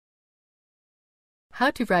How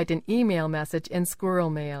to write an email message in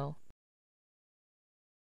SquirrelMail.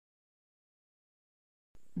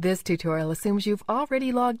 This tutorial assumes you've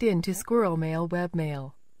already logged in to SquirrelMail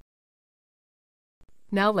webmail.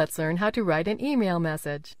 Now let's learn how to write an email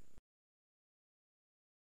message.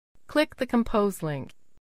 Click the Compose link.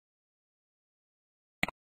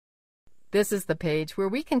 This is the page where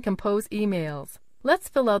we can compose emails. Let's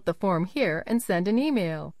fill out the form here and send an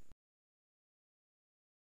email.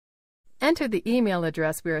 Enter the email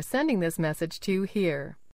address we are sending this message to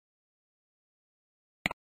here.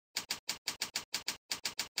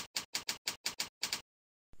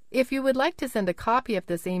 If you would like to send a copy of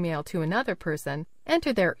this email to another person,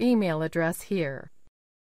 enter their email address here.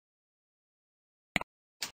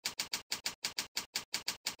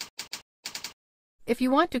 If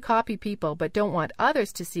you want to copy people but don't want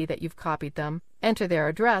others to see that you've copied them, enter their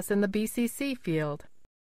address in the BCC field.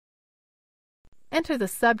 Enter the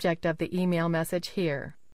subject of the email message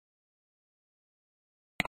here.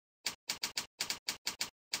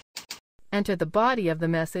 Enter the body of the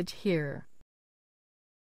message here.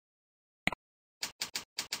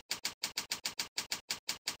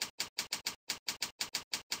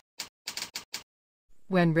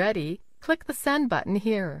 When ready, click the Send button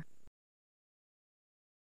here.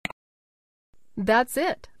 That's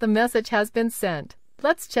it! The message has been sent.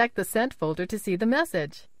 Let's check the Sent folder to see the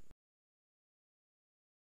message.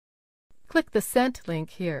 Click the Sent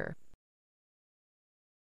link here.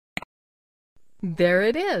 There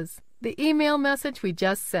it is! The email message we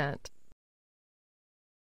just sent.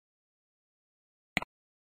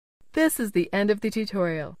 This is the end of the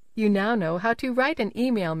tutorial. You now know how to write an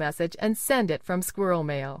email message and send it from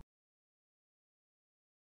SquirrelMail.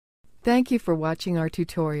 Thank you for watching our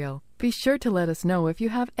tutorial. Be sure to let us know if you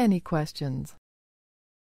have any questions.